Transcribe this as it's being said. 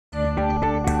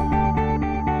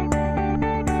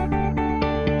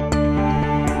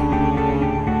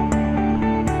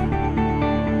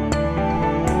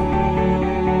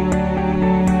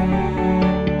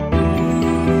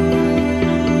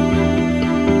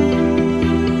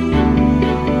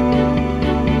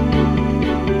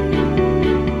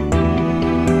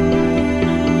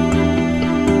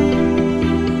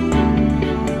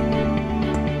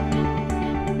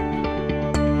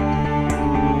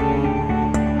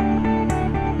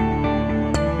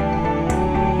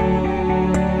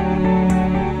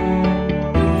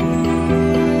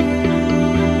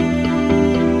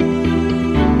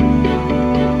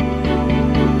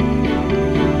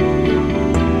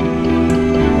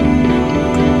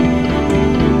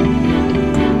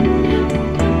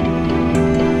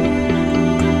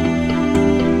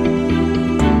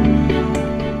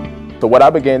what I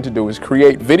began to do is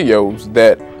create videos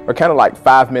that are kind of like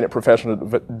 5-minute professional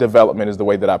development is the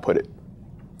way that I put it.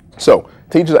 So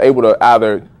teachers are able to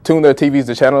either tune their TVs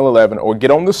to channel 11 or get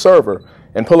on the server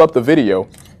and pull up the video,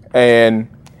 and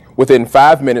within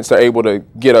 5 minutes they're able to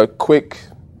get a quick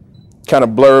kind of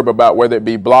blurb about whether it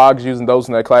be blogs, using those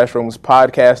in their classrooms,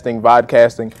 podcasting,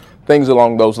 vodcasting, things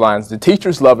along those lines. The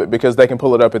teachers love it because they can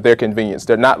pull it up at their convenience.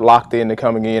 They're not locked into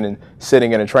coming in and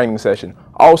sitting in a training session.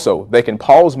 Also, they can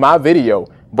pause my video,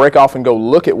 break off and go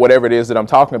look at whatever it is that I'm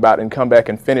talking about, and come back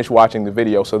and finish watching the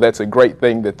video. So that's a great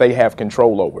thing that they have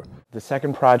control over. The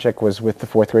second project was with the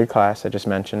 4th grade class I just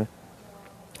mentioned,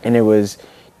 and it was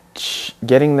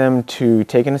getting them to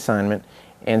take an assignment,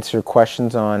 answer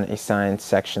questions on a science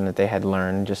section that they had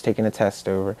learned, just taking a test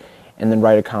over, and then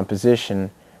write a composition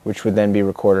which would then be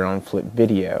recorded on flip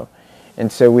video.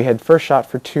 And so we had first shot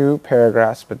for 2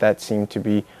 paragraphs, but that seemed to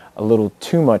be a little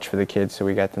too much for the kids, so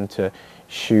we got them to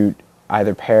shoot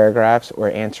either paragraphs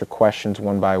or answer questions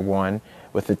one by one,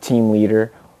 with the team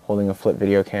leader holding a flip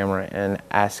video camera and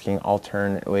asking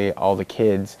alternately all the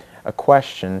kids a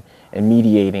question and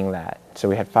mediating that. So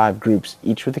we had 5 groups,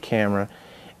 each with a camera,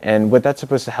 and what that's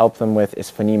supposed to help them with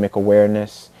is phonemic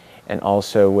awareness and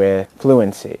also with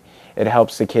fluency. It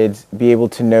helps the kids be able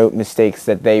to note mistakes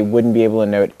that they wouldn't be able to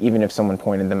note even if someone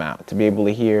pointed them out, to be able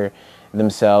to hear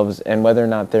themselves and whether or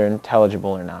not they're intelligible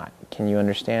or not. Can you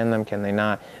understand them? Can they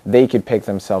not? They could pick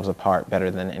themselves apart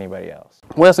better than anybody else.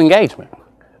 Well, it's engagement.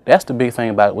 That's the big thing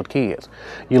about it with kids.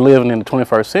 You're living in the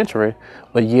 21st century,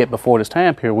 but yet before this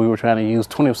time period, we were trying to use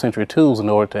 20th century tools in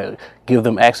order to give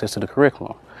them access to the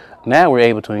curriculum. Now we're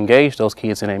able to engage those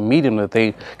kids in a medium that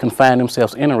they can find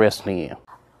themselves interested in.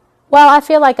 Well, I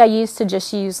feel like I used to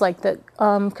just use like the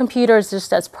computers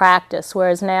just as practice,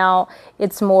 whereas now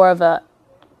it's more of a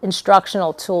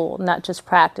instructional tool, not just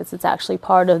practice. It's actually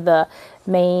part of the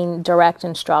main direct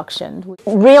instruction.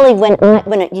 Really,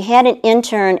 when you had an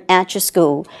intern at your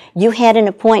school, you had an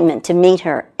appointment to meet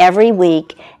her every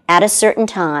week at a certain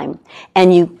time,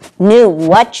 and you knew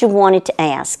what you wanted to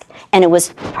ask, and it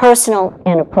was personal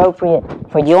and appropriate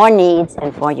for your needs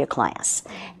and for your class.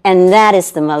 And that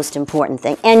is the most important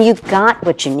thing. And you got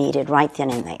what you needed right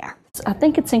then and there. I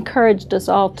think it's encouraged us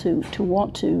all to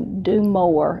want to do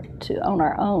more on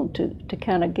our own, to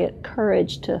kind of get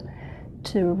courage to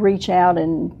reach out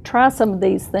and try some of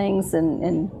these things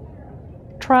and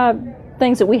try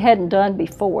things that we hadn't done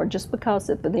before, just because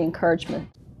of the encouragement.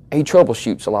 He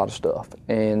troubleshoots a lot of stuff,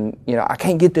 and you know, I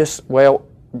can't get this. Well,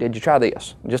 did you try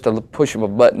this? Just a push of a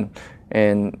button,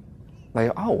 and they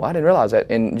go, oh, I didn't realize that.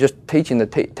 And just teaching the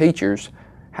teachers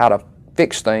how to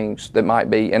fix things that might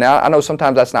be, and I know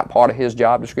sometimes that's not part of his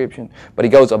job description, but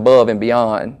he goes above and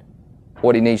beyond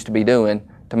what he needs to be doing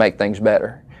to make things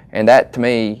better. And that, to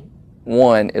me,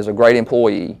 1, is a great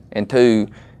employee, and 2,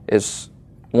 is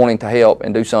wanting to help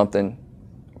and do something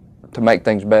to make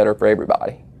things better for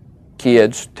everybody.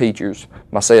 Kids, teachers,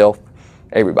 myself,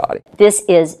 everybody. This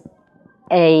is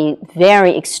a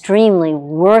very extremely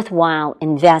worthwhile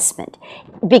investment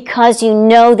because you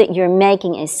know that you're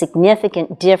making a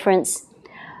significant difference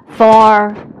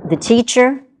for the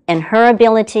teacher and her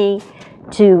ability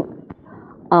to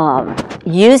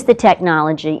use the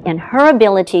technology, and her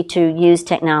ability to use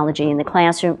technology in the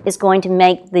classroom is going to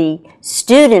make the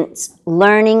students'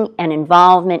 learning and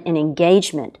involvement and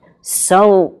engagement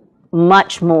so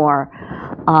much more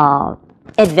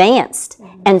advanced,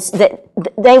 and that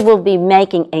they will be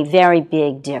making a very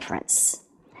big difference.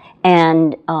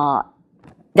 And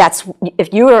that's,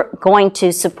 if you are going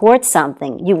to support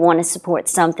something, you want to support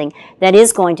something that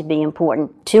is going to be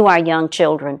important to our young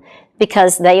children,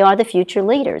 because they are the future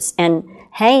leaders. And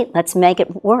hey, let's make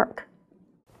it work.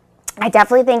 I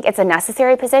definitely think it's a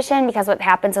necessary position, because what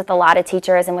happens with a lot of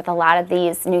teachers and with a lot of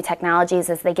these new technologies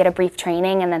is they get a brief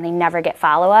training and then they never get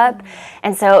follow-up.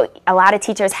 And so a lot of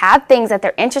teachers have things that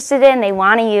they're interested in, they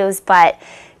want to use, but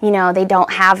you know, they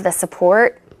don't have the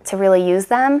support to really use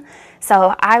them.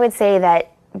 So I would say that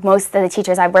most of the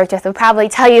teachers I've worked with would probably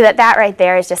tell you that that right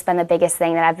there has just been the biggest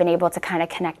thing, that I've been able to kind of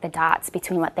connect the dots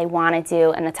between what they want to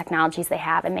do and the technologies they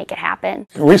have and make it happen.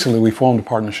 Recently we formed a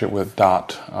partnership with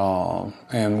DOT,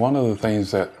 and one of the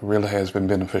things that really has been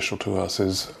beneficial to us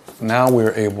is now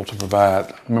we're able to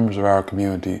provide members of our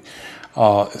community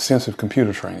extensive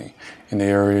computer training in the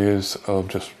areas of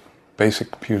just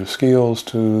basic computer skills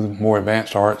to more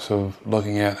advanced arts of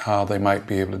looking at how they might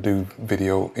be able to do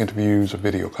video interviews or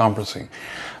video conferencing.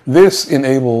 This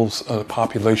enables a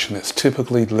population that's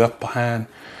typically left behind,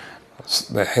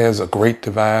 that has a great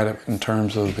divide in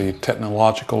terms of the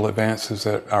technological advances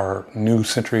that our new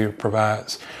century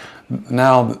provides.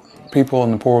 Now, people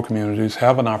in the poorer communities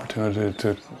have an opportunity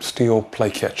to still play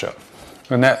catch up.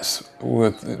 And that's,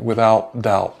 without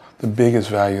doubt, the biggest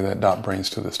value that DOT brings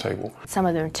to this table. Some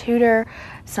of them tutor,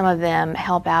 some of them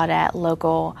help out at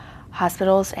local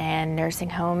hospitals and nursing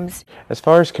homes. As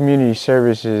far as community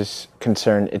service is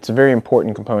concerned, it's a very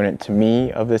important component to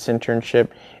me of this internship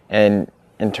and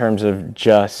in terms of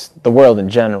just the world in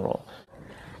general.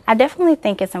 I definitely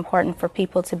think it's important for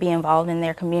people to be involved in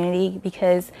their community,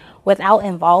 because without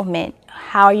involvement,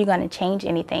 how are you going to change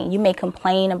anything? You may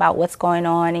complain about what's going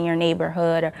on in your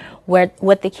neighborhood or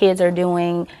what the kids are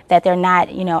doing, that they're not,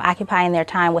 occupying their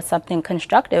time with something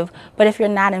constructive. But if you're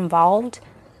not involved,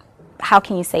 how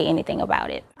can you say anything about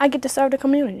it? I get to serve the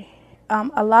community.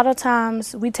 A lot of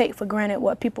times we take for granted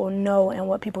what people know and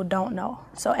what people don't know.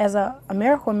 So as a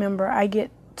AmeriCorps member, I get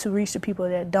to reach the people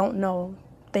that don't know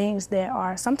things that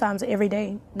are sometimes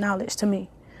everyday knowledge to me.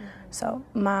 So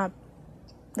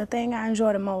the thing I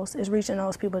enjoy the most is reaching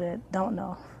those people that don't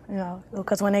know,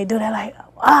 because when they do, they're like,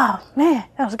 oh man,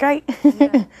 that was great.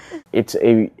 Yeah. It's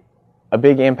a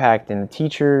big impact in the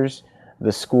teachers,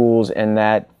 the schools, and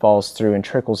that falls through and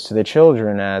trickles to the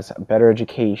children as better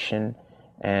education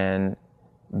and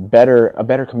a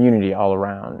better community all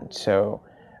around. So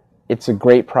it's a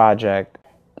great project.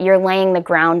 You're laying the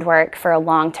groundwork for a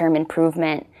long-term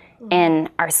improvement in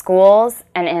our schools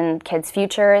and in kids'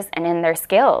 futures and in their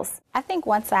skills. I think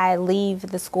once I leave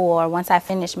the school or once I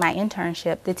finish my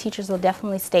internship, the teachers will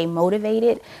definitely stay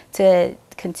motivated to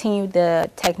continue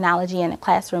the technology in the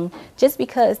classroom, just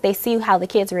because they see how the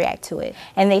kids react to it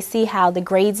and they see how the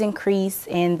grades increase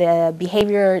and the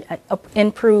behavior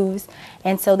improves,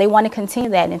 and so they want to continue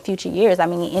that in future years. I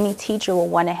mean, any teacher will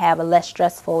want to have a less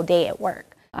stressful day at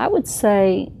work. I would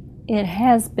say it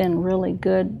has been really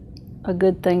a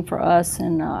good thing for us,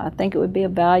 and I think it would be a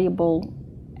valuable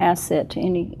asset to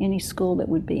any school that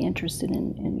would be interested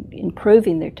in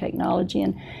improving their technology.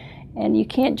 And you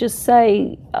can't just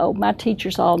say, oh, my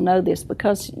teachers all know this,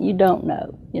 because you don't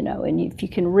know, and if you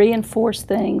can reinforce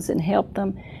things and help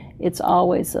them, it's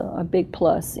always a big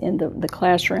plus in the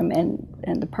classroom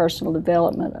and the personal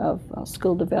development of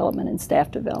school development and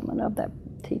staff development of that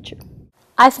teacher.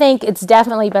 I think it's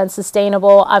definitely been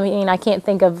sustainable. I mean, I can't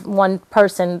think of one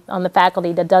person on the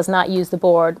faculty that does not use the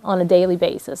board on a daily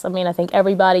basis. I mean, I think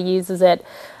everybody uses it,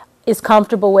 is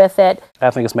comfortable with it. I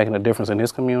think it's making a difference in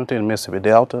this community, in Mississippi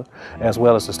Delta, as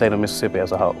well as the state of Mississippi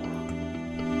as a whole.